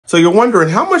So you're wondering,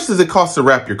 how much does it cost to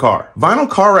wrap your car? Vinyl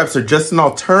car wraps are just an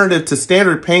alternative to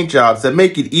standard paint jobs that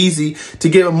make it easy to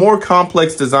get a more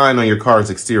complex design on your car's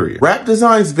exterior. Wrap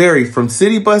designs vary from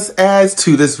city bus ads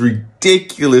to this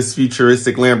ridiculous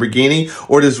futuristic Lamborghini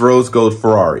or this rose gold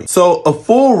Ferrari. So a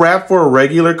full wrap for a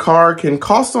regular car can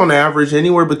cost on average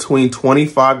anywhere between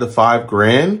 25 to 5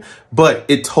 grand, but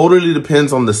it totally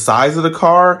depends on the size of the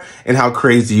car and how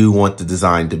crazy you want the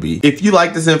design to be. If you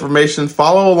like this information,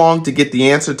 follow along to get the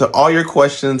answer to all your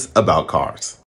questions about cars.